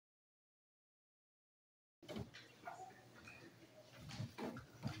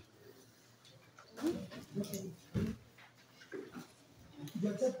you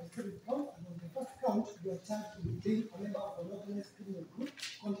are charged with 7 counts, and on the first count, you are charged with being a member of an organized criminal group,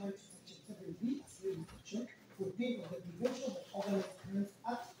 contrary to Section 7B, as laid in Section 14 of the Prevention of Organized Crimes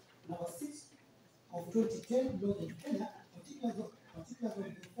Act, number 6 of 2010, laws of Kenya, particulars of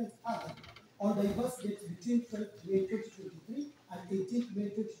the offense are on diverse dates between 12th May 2023 and 18th May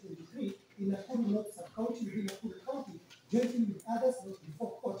 2023 in Nakuru North Sub-County within Nakuru County, jointly with others not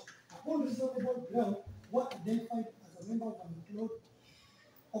before court, upon reasonable ground, were identified as a member of an employed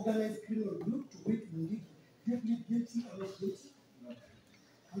organized criminal group to wit Mungiki. Do you plead guilty or not guilty? No.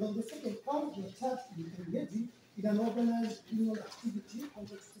 And on the second count, you are charged with engaging in an organized criminal activity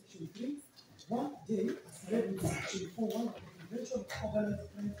under Section 3, 1J, as read in Section 4.1 of the Prevention of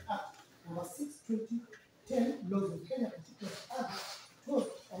Organized Crimes Act, number 6, 2010, laws of Kenya, particular Act, it was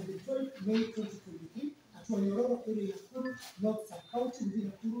on the 12th May 2023 at Wajackoyah area, Nakuru North Sub-County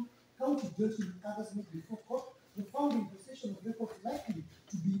within Nakuru County, jointly with others not before court, who found in possession of records likely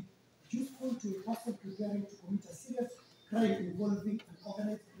to be useful to a person preparing to commit a serious crime involving an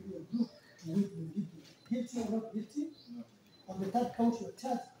organized criminal group to wit Mungiki. Guilty or not guilty? No. On the third count, you are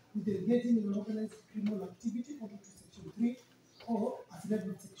charged with engaging in an organized criminal activity under Section 3 or as read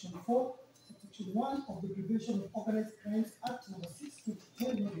in Section 4, Section 1 of the Prevention of Organized Crimes Act, number 6,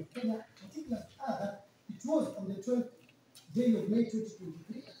 2010, laws of Kenya, particulars are that it was on the 12th day of May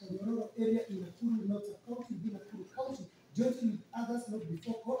 2023 at the Wajackoyah area in Nakuru North County, within Nakuru County, jointly with others not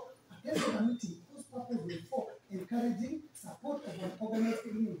before court, attended a meeting whose purpose was for encouraging support of an organized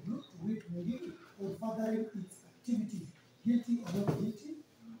criminal group to wit Mungiki or furthering its activities. Guilty or not guilty?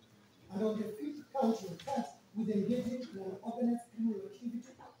 And on the fifth count, you are charged with engaging in an organized criminal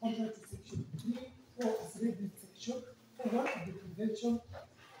activity contrary to Section 3 or as read in Section 4 of the Prevention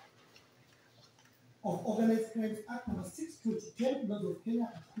of Organized Crimes Act, number 6, 2010, laws of Kenya,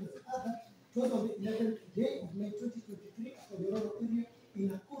 particulars are that it was on the 11th day of May 2023 at the Wajackoyah area in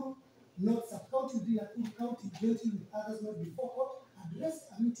Nakuru North Sub-County within Nakuru County, jointly with others not before court,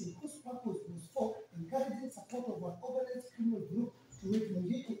 addressed a meeting whose purpose was for encouraging support of an organized criminal group to wit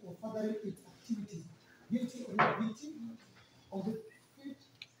Mungiki or furthering its activities. Guilty or not guilty? On the fifth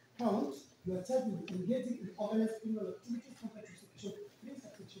count, you are charged with engaging in organized criminal activities contrary to Section 3,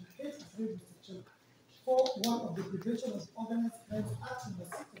 Section 8, as read in Section 4.1 of the Prevention of Organized Crimes Act, number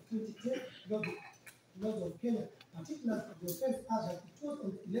 6 of 2010, laws of Kenya. Particulars of the offense are that it was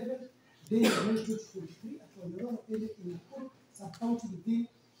on the 11th day of May 2023 at Wajackoyah area in Nakuru Sub-County within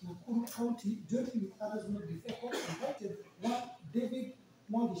Nakuru County, jointly with others not before court, invited 1. David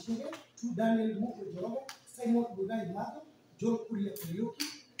Mwangishinge, 2. Daniel Mukwe, Simon Bugai Mato, John Kuria Karioki,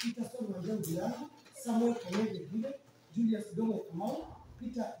 Peterson Wanjau Bilango, Samuel Kanyege Gile, Julius Domo Kamau,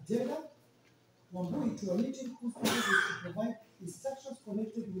 Peter Jenga, Wambui, to a meeting whose purpose is to provide instructions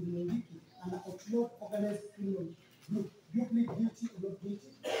connected with Mungiki and an outlawed organized criminal group. You plead guilty or not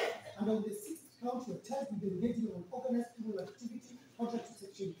guilty? And on the sixth count, you are charged with engaging in an organized criminal activity contrary to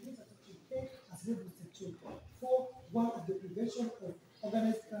Section 3, Section 8, as read in Section 4.1 of the Prevention of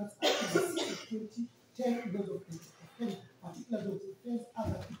Organized Crimes Act, number 6 of 2010, laws of Kenya. Particulars of the offense are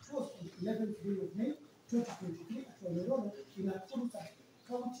that it was on the 11th day of May 2023 at Wajackoyah in Nakuru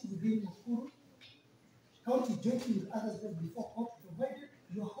County within Nakuru County, jointly with others not before court, provided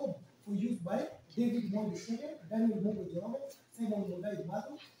your home for use by David Mwangishinge, Daniel Mungo Jerome, Simon Mugai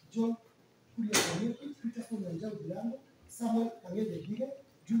Mato, John Kuria Kanyeki, Peterson Wanjau Bilango, Samuel Kangede Gile,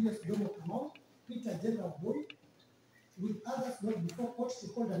 Julius Domo Kamau, Peter Jenga Boy, with others not before court to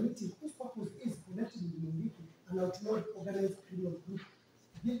hold a meeting whose purpose is connected with Mungiki, an outlawed organized criminal group.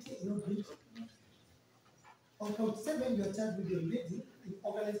 Guilty or not guilty? On count 7, you are charged with engaging in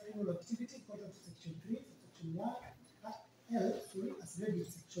organized criminal activity contrary to Section 3, Section 1, as read in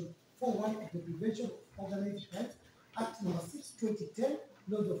Section 4.1 of the Prevention of Organized Crimes Act, number 6, 2010,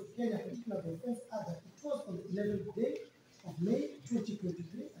 laws of Kenya. Particular offense are that it was on the 11th day of May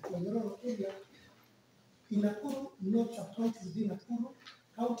 2023 at Wajackoyah area in Nakuru North Sub-County within Nakuru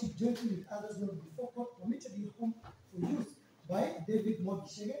County, jointly with others not before court, permitted in home for use by David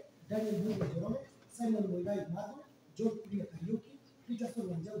Mwangishinge, Daniel Mungo Jerome, Simon Mugai Mato, John Kuria Karioki, Peterson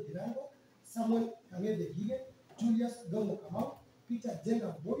Wanjau Bilango, Samuel Kangede Gile, Julius Domo Kamau, Peter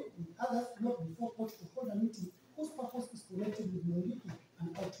Jenga Boy, with others not before court to hold a meeting whose purpose is connected with Mungiki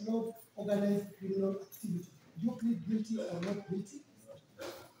and outlawed organized criminal activity. You plead guilty or not guilty?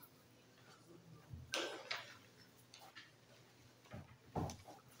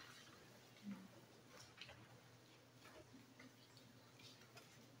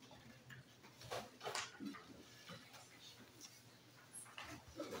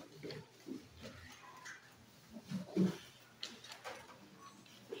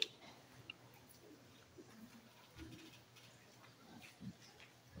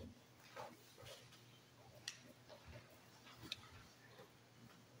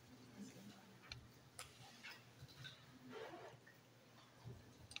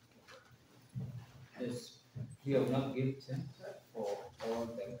 We have not given chance for all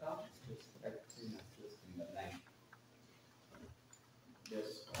the counts to practice and in the line. Yes,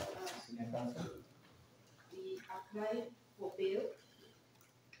 Senior Counsel. We applied for bail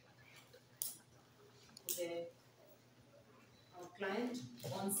for our client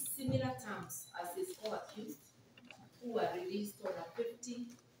on similar terms as his co-accused, who were released on a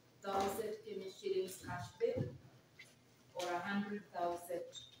 50,000 Kenya shillings cash bail or 100,000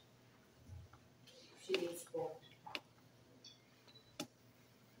 shillings bond.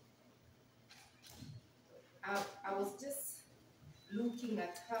 I was just looking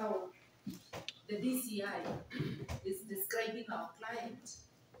at how the DCI is describing our client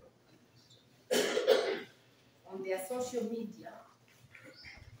on their social media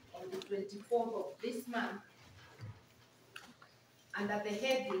on the 24th of this month under the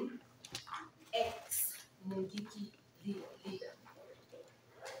heading ex-Mungiki leader,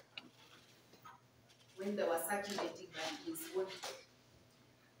 when they were circulating that he is wanted.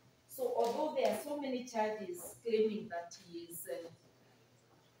 So although there are so many charges claiming that he is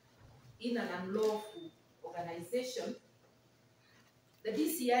in an unlawful organization, the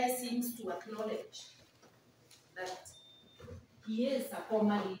DCI seems to acknowledge that he is a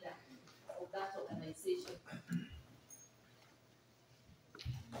former leader of that organization.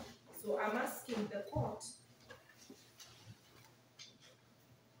 So I'm asking the court,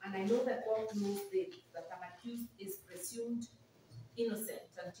 and I know the court knows that an accused is presumed innocent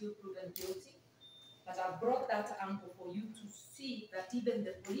until proven guilty, but I brought that angle for you to see that even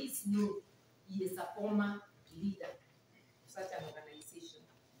the police know he is a former leader of such an organization.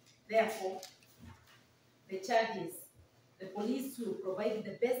 Therefore, the charges, the police will provide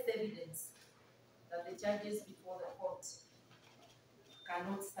the best evidence that the charges before the court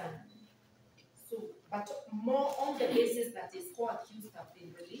cannot stand. So, but more on the basis that his co-accused have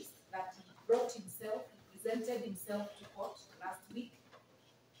been released, that he brought himself, he presented himself to court last week,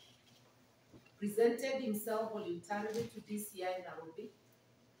 presented himself voluntarily to DCI Nairobi,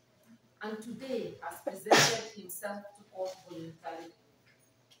 and today has presented himself to court voluntarily.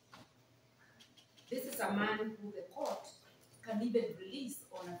 This is a man who the court can even release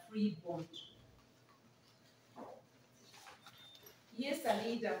on a free bond. He is a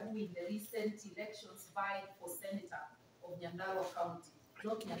leader who in the recent elections vied for senator of Nyandarua County,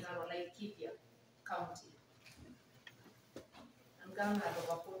 not Nyandarua, like Laikipia County. And Ghana had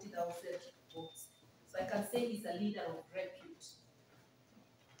over 40,000 votes. So I can say he's a leader of repute.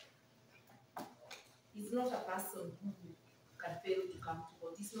 He's not a person who can fail to come to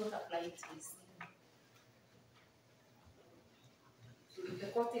court. He's not a flight risk. So if the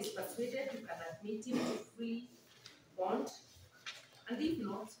court is persuaded, you can admit him to free bond, and if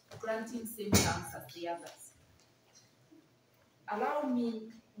not, grant him same terms as the others. Allow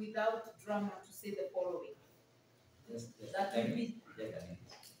me, without drama, to say the following. That will be.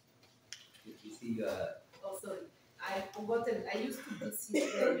 If you see your. Oh, sorry. I've forgotten. I used to be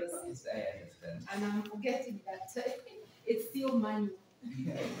serious. Yes, I understand. And I'm forgetting that it's still manual.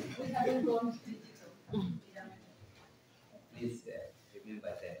 We haven't gone digital. Please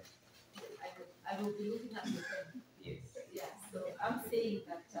remember that. I will be looking at the pen. Yes. Yeah, so I'm saying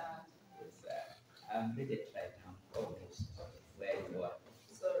that. Yes, I'm ready right now. Almost where you are.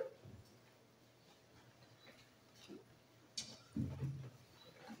 Sorry.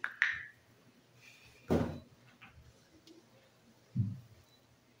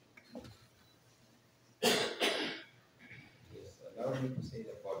 Allow me to say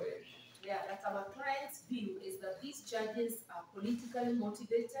the following. Yeah, that our client's view is that these charges are politically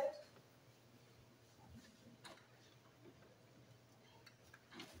motivated,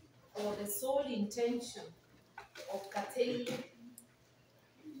 or the sole intention of curtailing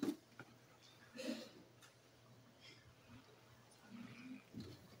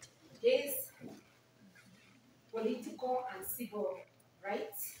his political and civil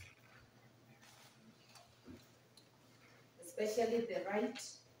rights, especially the right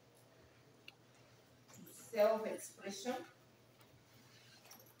to self-expression,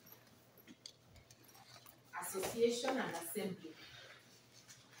 association, and assembly.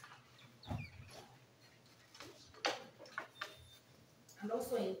 And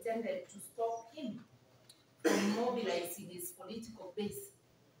also intended to stop him from mobilizing his political base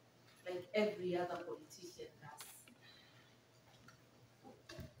like every other politician does.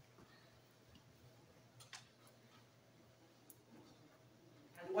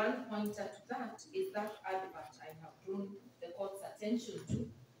 And one pointer to that is that advert I have drawn the court's attention to.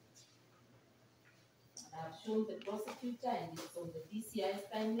 And I have shown the prosecutor, and it's on the DCI's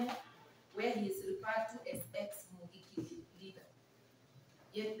timeline, where he is referred to as ex-Mungiki leader.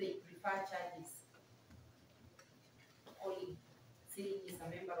 Yet they prefer charges. saying he's a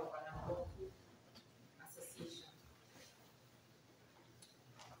member of an unlawful association.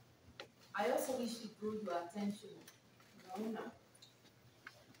 I also wish to draw your attention, Maina,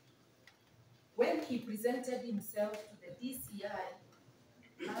 when he presented himself to the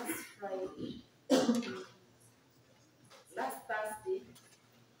DCI last Friday, last Thursday,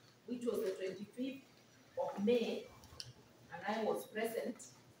 which was the 25th of May, and I was present.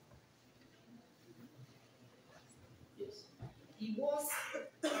 Yes. He was,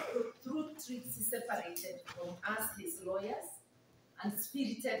 through tricks, separated from us, his lawyers, and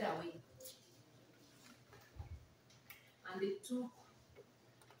spirited away. And it took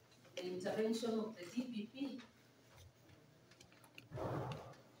the intervention of the DPP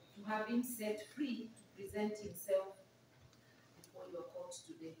to have him set free to present himself before your court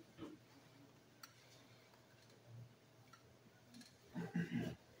today.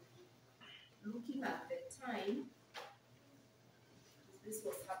 Looking at the time, this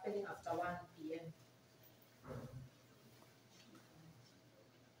was happening after 1 p.m.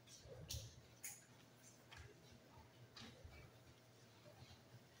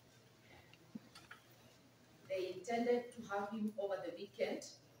 They intended to have him over the weekend,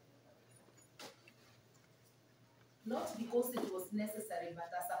 not because it was necessary, but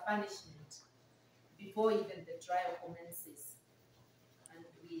as a punishment before even the trial commences. And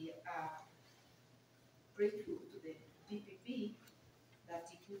we are grateful to the DPP that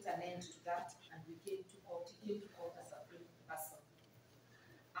he put an end to that, and we came to court. He came to court as a free person.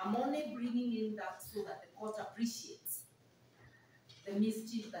 I'm only bringing in that so that the court appreciates the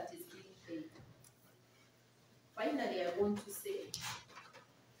mischief that is being played. Finally, I want to say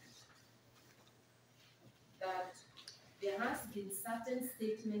that there has been certain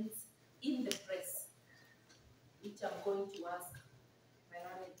statements in the press which I'm going to ask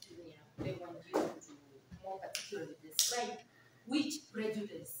Maina Njenga, they want you to more particularly describe, which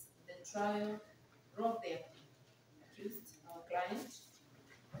prejudice the trial brought their accused, our client,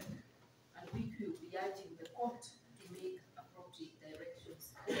 and which will be urging the court to make appropriate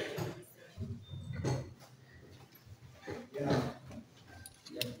directions. Yeah.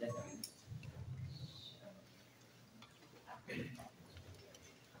 Yes, definitely.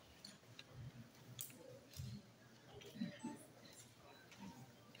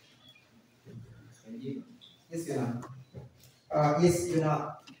 Yes, Your Honor. Yes, Your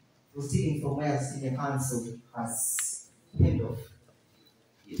Honor. Proceeding from where senior counsel has held off.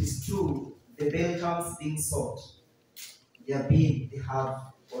 It is true, the bail terms being sought, they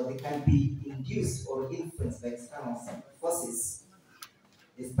have, or they can be induced or influenced by external forces,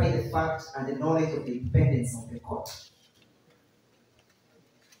 despite the fact and the knowledge of the independence of the court,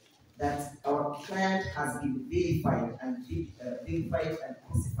 that our client has been vilified and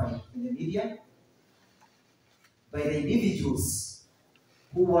crucified in the media by the individuals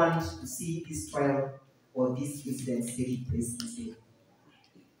who want to see this trial or these incidents taking place this day.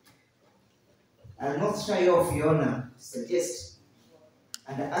 I'm not shy of, Your Honor, to suggest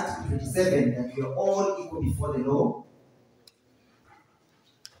under Article 27 that we are all equal before the law,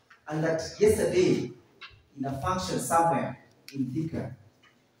 and that yesterday, in a function somewhere in Thika,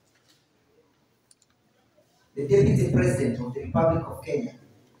 the Deputy President of the Republic of Kenya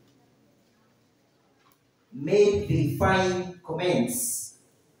made verifying comments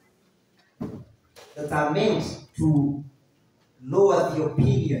that are meant to lower the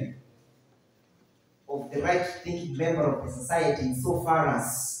opinion of the right-thinking member of the society insofar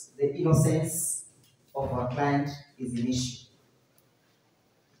as the innocence of our client is an issue.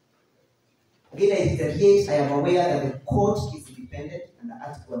 Again, I reiterate, I am aware that the court is independent under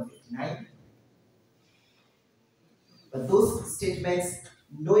Article 159. But those statements,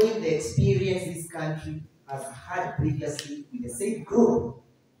 knowing the experience this country has had previously with the same group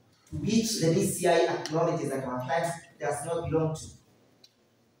to which the DCI acknowledges that our client does not belong to,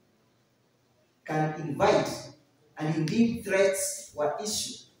 can invite and indeed threats were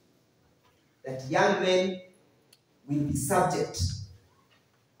issued that young men will be subject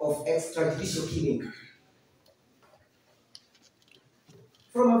of extrajudicial killing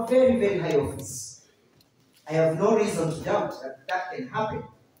from a very, very high office. I have no reason to doubt that that can happen,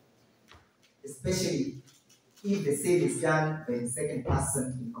 especially if the same is done by the second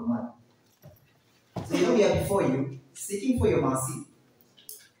person in command. So we are before you, seeking for your mercy,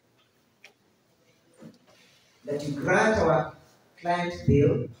 that you grant our client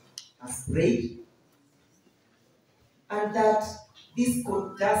bail as prayed, and that this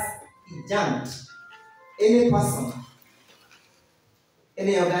court does eject any person,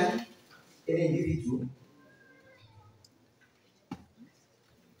 any organ, any individual,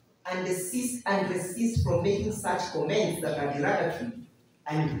 and resist from making such comments that are derogatory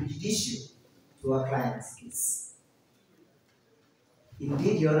and prejudicial to our client's case.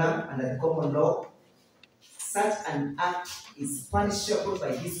 Indeed, Your Honor, under the common law, such an act is punishable by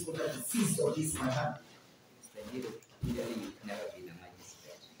this court at the cease of this matter. Usually you've never been a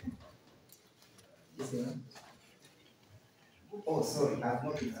magistrate. Yes, Your Honor. Oh, sorry, I've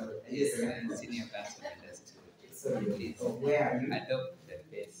not been. Yes, I'm senior counsel industry. Sorry, Please. oh, where are you? Adopt the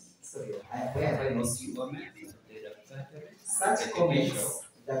base. Sorry, where have I lost you? Such comments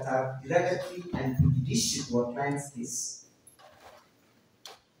that are derogatory and prejudicial to our client's case,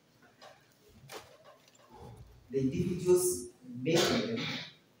 the individuals making them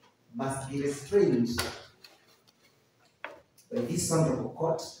must be restrained by this honorable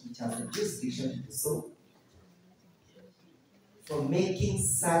court, which has the jurisdiction to do so, from making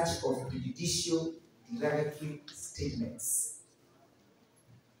such of prejudicial, derogatory statements.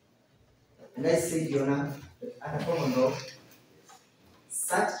 And I say, Your Honor, that under common law,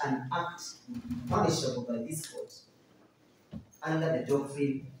 such an act will be punishable by this court under the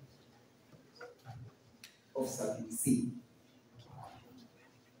doctrine of sub-C.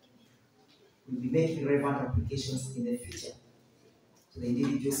 We'll be making relevant applications in the future to the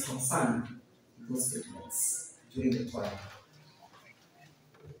individuals concerned with those statements during the trial.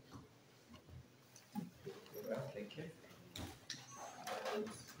 Thank you.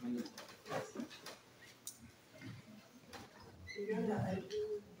 I do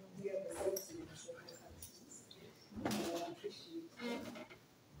hear the same circumstances. I appreciate it.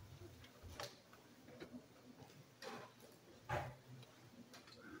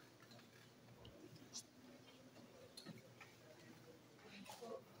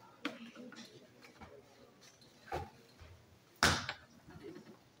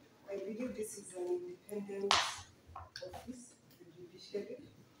 I believe this is an independent office, the judiciary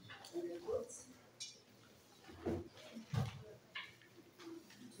and the courts,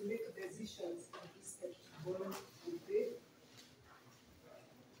 to make decisions in respect to bond and bail,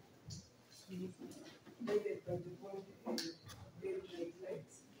 guided by the bond and bail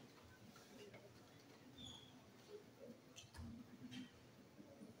guidelines.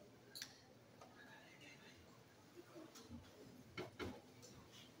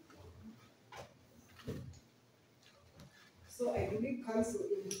 So I believe counsel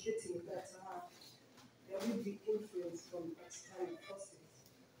indicating that there will be influence from external forces.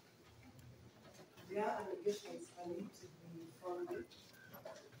 Their allegations are need to be founded.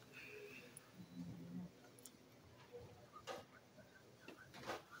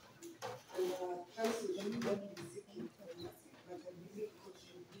 And counsel should not be seeking for mercy, but I believe God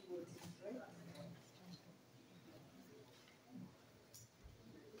should do what is right.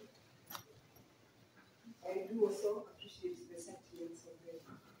 I do also appreciate the sentiments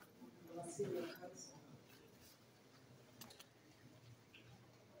of our senior counsel.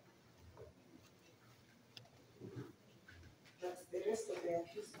 That the rest of the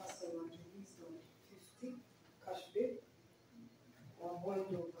accused person were released on 50 cash bail or bond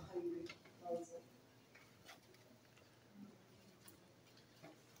of 100,000.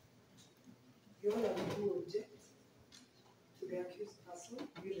 Your Honor, we do object to the accused person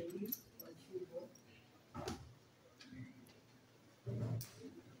be released on full bond.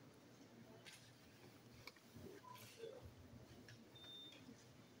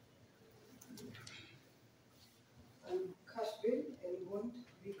 And cash bail and bond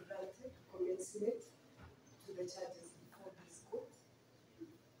be granted commensurate to the charges before this court.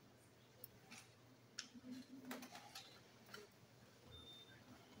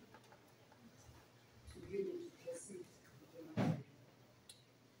 To be able to proceed with the matter.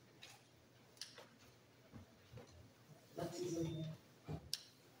 That is all.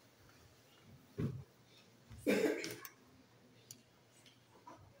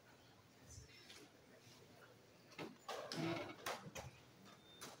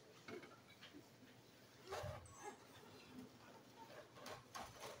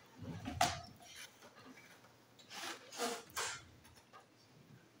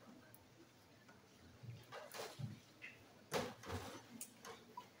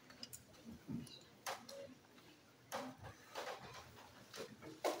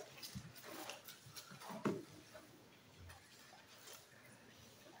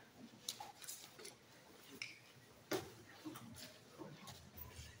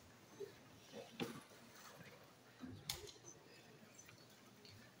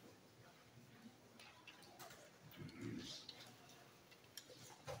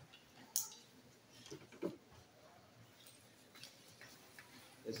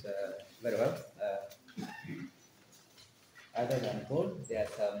 Yes, very well. other than bond, there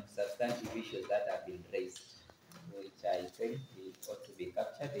are some substantive issues that have been raised, which I think it ought to be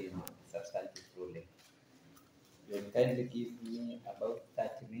captured in substantive ruling. You'll kindly give me about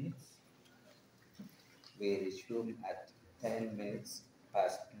 30 minutes. We resume at 10 minutes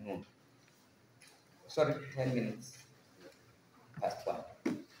past noon. Sorry, 10 minutes past 1.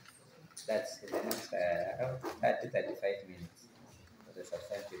 That's the next around 30-35 minutes for the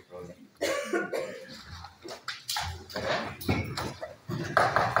substantive ruling.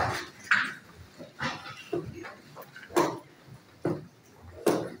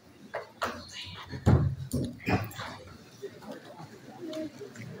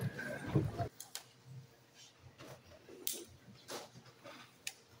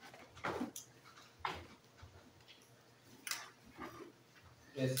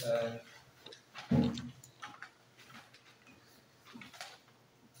 Yes,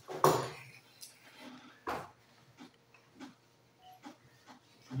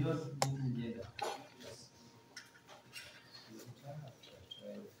 yours Maina Njenga.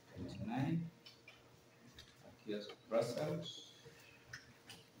 12:29. Accused Brussels.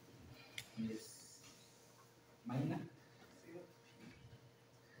 Miss Maina.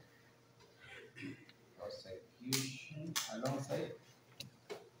 Prosecution alongside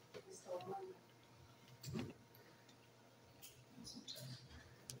Mr. Omanda. Mungiki.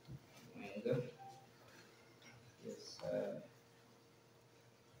 Yes,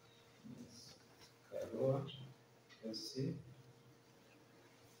 Miss Karua. Let's see.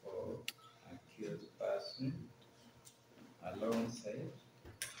 For accused person alongside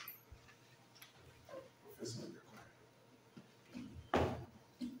Professor.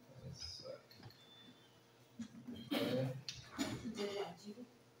 yes,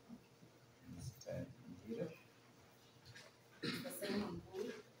 Mr. Iria.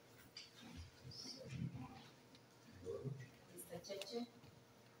 Mr. Cheche,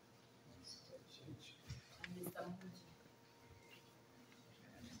 Mr. Chichi. and Mr. Munji.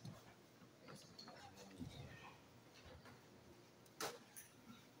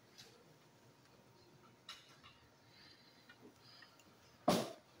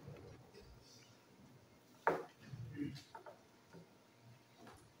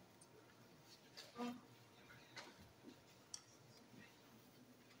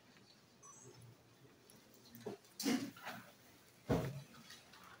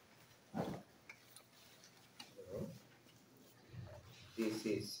 This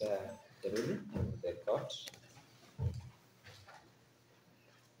is the ruling of the court.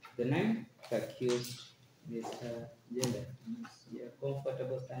 The ninth accused, Mr. Njenga, is your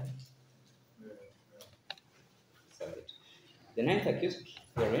comfortable stand? Sorry. The ninth accused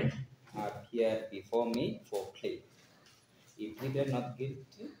herein appeared before me for plea. He pleaded not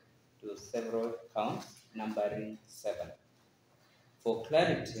guilty to several counts, numbering 7. For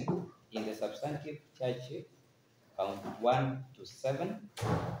clarity, in the substantive charge sheet, count 1 to 7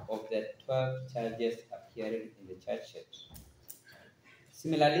 of the 12 charges appearing in the charge sheet.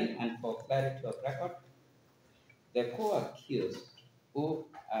 Similarly, and for clarity of record, the co-accused who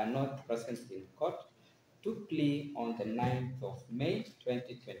are not present in court took plea on the 9th of May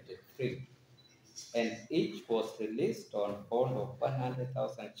 2023, and each was released on bond of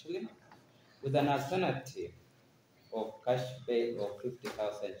 100,000 shillings with an alternative of cash bail of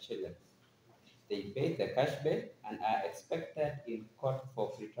 50,000 shillings. They paid the cash bail and are expected in court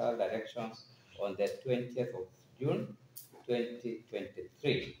for pretrial directions on the 20th of June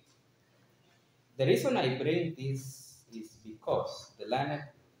 2023. The reason I bring this is because the learned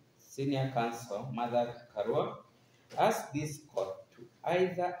senior counsel, Mother Karua, asked this court to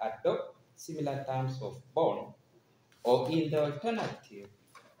either adopt similar terms of bond or, in the alternative,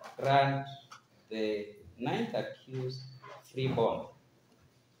 grant the ninth accused free bond.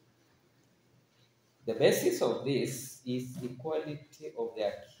 The basis of this is equality of the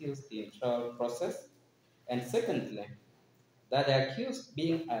accused in trial process, and secondly, that the accused,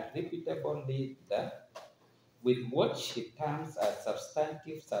 being a reputable leader with what she terms a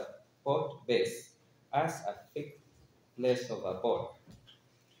substantive support base, as a fixed place of abode.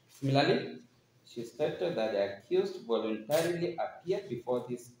 Similarly, she stated that the accused voluntarily appeared before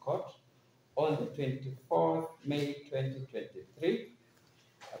this court on the 24th May 2023,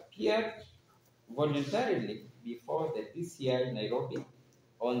 appeared voluntarily before the DCI Nairobi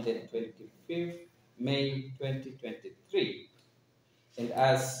on the 25th May 2023, and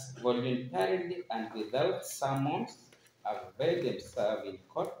as voluntarily and without summons availed themselves in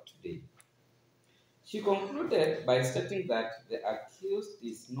court today. She concluded by stating that the accused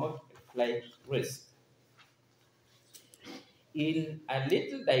is not a flight risk. In a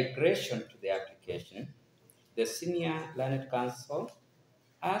little digression to the application, the senior learned counsel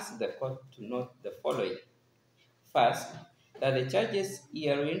asked the court to note the following. First, that the charges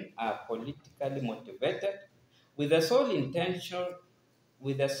herein are politically motivated with the sole intention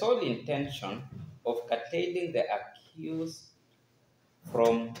of curtailing the accused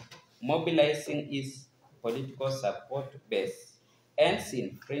from mobilizing his political support base, hence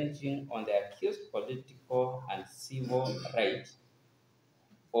infringing on the accused's political and civil right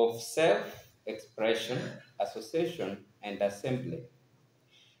of self-expression, association, and assembly.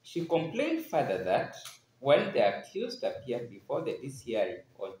 She complained further that when the accused appeared before the DCI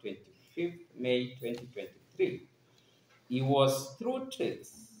on 25th May 2023, he was, through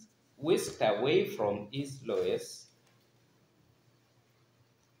tricks, whisked away from his lawyers,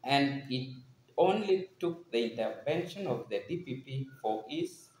 and it only took the intervention of the DPP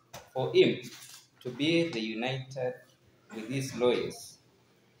for him to be reunited with his lawyers.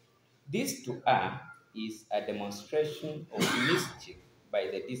 This to her is a demonstration of mischief by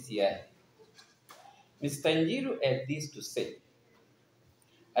the DCI. Mr. Njiru had this to say.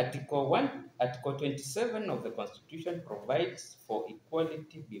 Article 27 of the Constitution provides for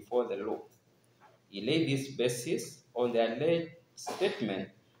equality before the law. He laid this basis on the alleged statement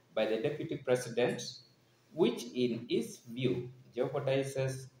by the Deputy President, which in his view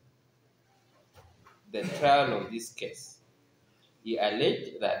jeopardizes the trial of this case. He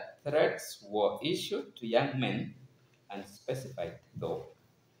alleged that threats were issued to young men and specified, though,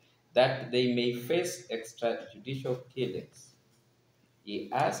 that they may face extrajudicial killings.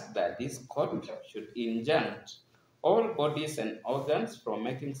 He asked that this court should injunct all bodies and organs from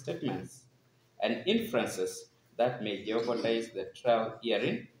making statements and inferences that may jeopardize the trial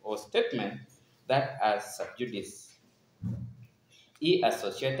hearing or statements that are sub judice. He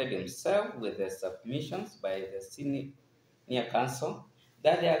associated himself with the submissions by the senior counsel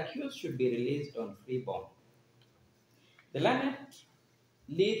that the accused should be released on free bond. The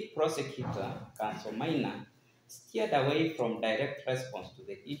lead prosecutor, Counsel Maina, steered away from direct response to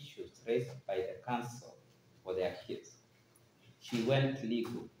the issues raised by the counsel for the accused. She went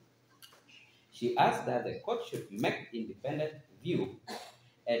legal. She asked that the court should make independent view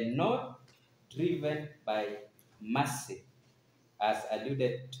and not driven by mercy, as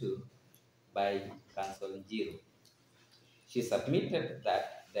alluded to by Counsel Njiru. She submitted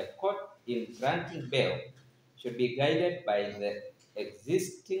that the court in granting bail should be guided by the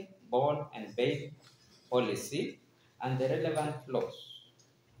existing bond and bail policy and the relevant laws.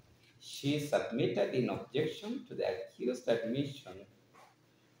 She submitted in objection to the accused's admission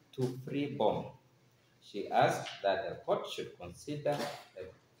to free bond. She asked that the court should consider a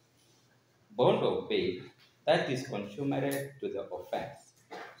bond of bail that is consummate to the offense.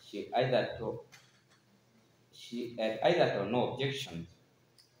 She had either no objection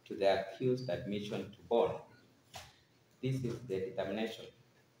to the accused admission to bond. This is the determination.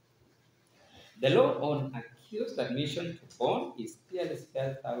 The law on accused admission to bond is clearly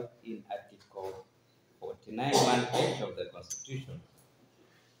spelled out in Article 49(1)(h) of the Constitution.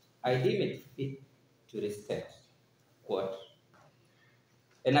 I deem it fit to restate, quote,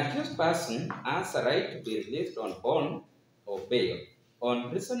 an accused person has a right to be released on bond or bail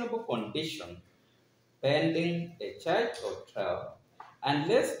on reasonable condition pending a charge or trial,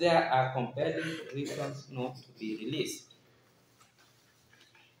 unless there are compelling reasons not to be released.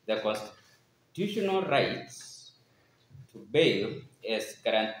 The constitutional rights to bail as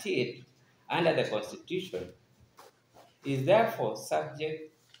guaranteed under the Constitution is therefore subject,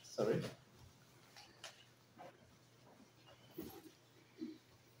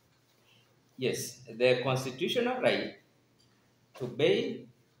 the constitutional right to bail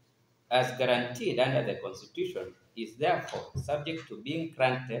as guaranteed under the Constitution is therefore subject to being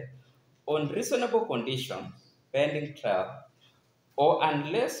granted on reasonable conditions pending trial, or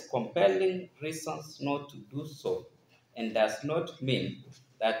unless compelling reasons not to do so, and does not mean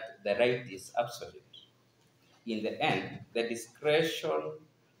that the right is absolute. In the end, the discretion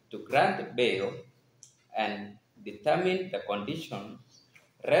to grant bail and determine the conditions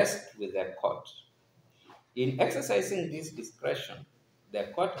rests with the court. In exercising this discretion, the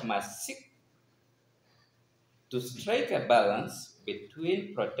court must seek to strike a balance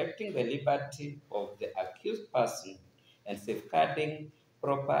between protecting the liberty of the accused person and safeguarding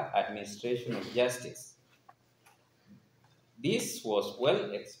proper administration of justice. This was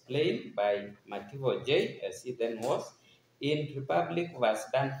well explained by Mativo J, as he then was, in Republic vs.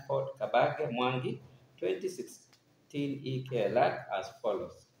 Danford Kabage Mwangi, 2016 EKLR as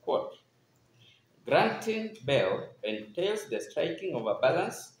follows, quote, granting bail entails the striking of a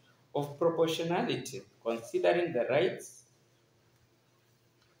balance of proportionality, considering the rights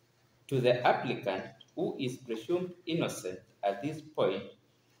to the applicant, who is presumed innocent at this point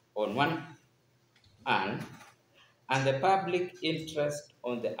on one hand, and the public interest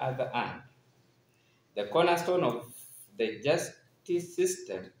on the other hand. The cornerstone of the justice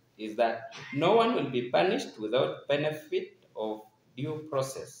system is that no one will be punished without benefit of due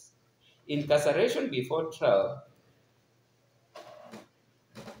process. Incarceration before trial,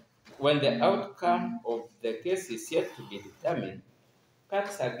 when the outcome of the case is yet to be determined,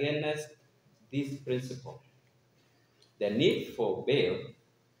 cuts against this principle. The need for bail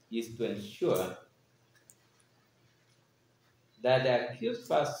is to ensure that the accused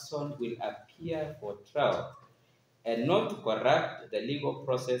person will appear for trial and not to corrupt the legal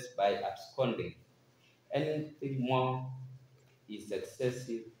process by absconding. Anything more is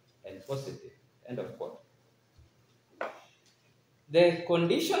excessive and positive. End of quote. The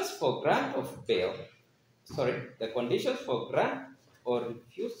conditions for grant or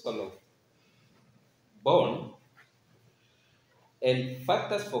refusal of bond and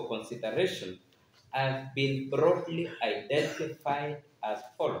factors for consideration have been broadly identified as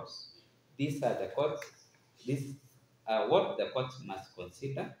follows. These are what the courts must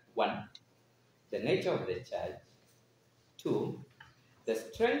consider. 1, the nature of the charge. 2, the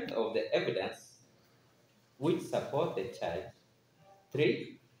strength of the evidence which support the charge.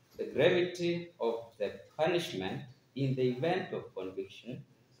 3, the gravity of the punishment in the event of conviction.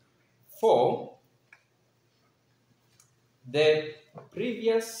 4, the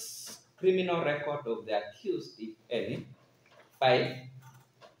previous criminal record of the accused, if any. 5,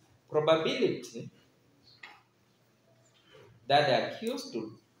 probability that the accused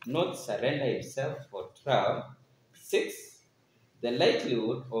would not surrender himself for trial. 6, the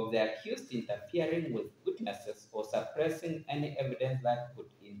likelihood of the accused interfering with witnesses or suppressing any evidence that could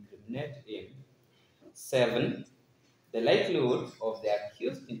incriminate him. 7, the likelihood of the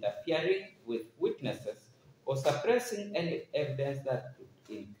accused interfering with witnesses or suppressing any evidence that could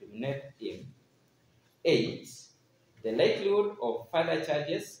incriminate him. 8, the likelihood of further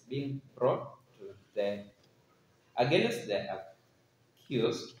charges being brought against the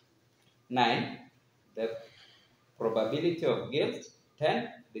accused. 9, the probability of guilt. 10,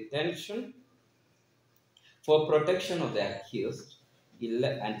 detention for protection of the accused.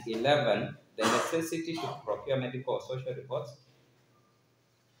 And 11, the necessity to procure medical or social reports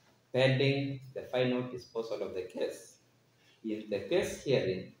pending the final disposal of the case. In the case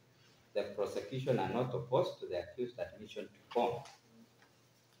hearing, the prosecution are not opposed to the accused admission to bond.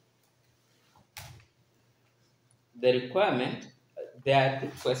 The request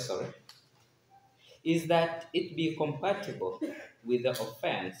is that it be compatible with the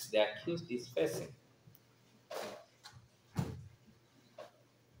offense the accused is facing.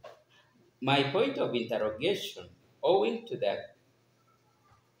 My point of interrogation, owing to the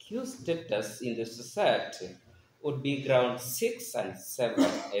accused status in the society, would be ground 6 and 7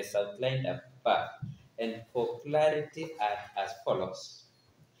 as outlined above, and for clarity are as follows.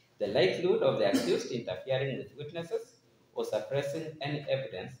 The likelihood of the accused interfering with witnesses or suppressing any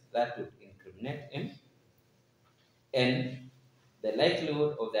evidence that would incriminate him, and the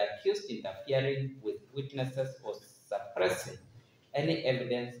likelihood of the accused interfering with witnesses or suppressing any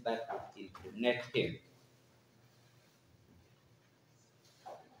evidence that would incriminate him.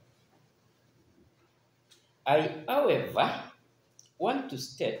 I, however, want to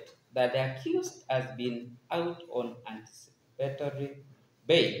state that the accused has been out on anticipatory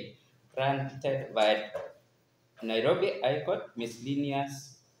bail granted by Nairobi High Court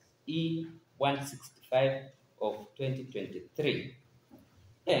Miscellaneous E-165 of 2023.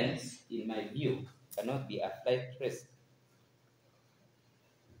 Hence, in my view, cannot be applied risk.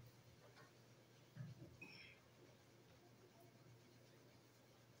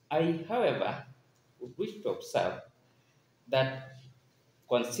 I, however, would wish to observe that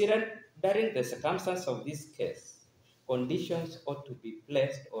considering the circumstances of this case, conditions ought to be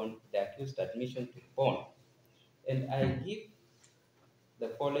placed on the accused admission to bond. And I give the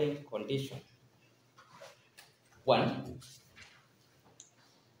following condition. 1,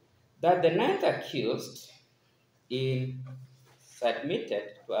 that the ninth accused is submitted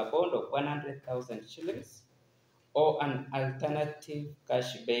to a bond of 100,000 shillings or an alternative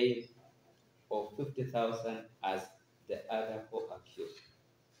cash bail of 50,000 as the other co-accused.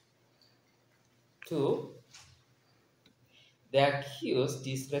 2, the accused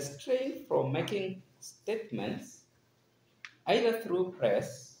is restrained from making statements either through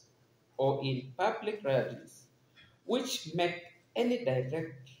press or in public rallies which make any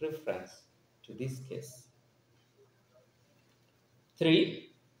direct reference to this case. 3,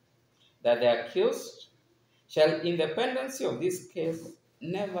 that the accused shall, in the pendency of this case,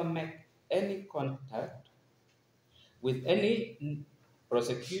 never make any contact with any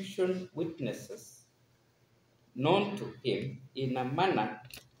prosecution witnesses known to him in a manner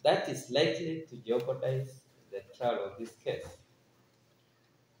that is likely to jeopardize the trial of this case.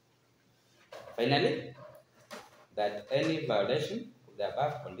 Finally, that any violation of the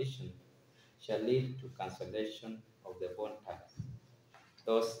above condition shall lead to cancellation of the bond terms.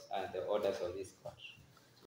 Those are the orders of this court.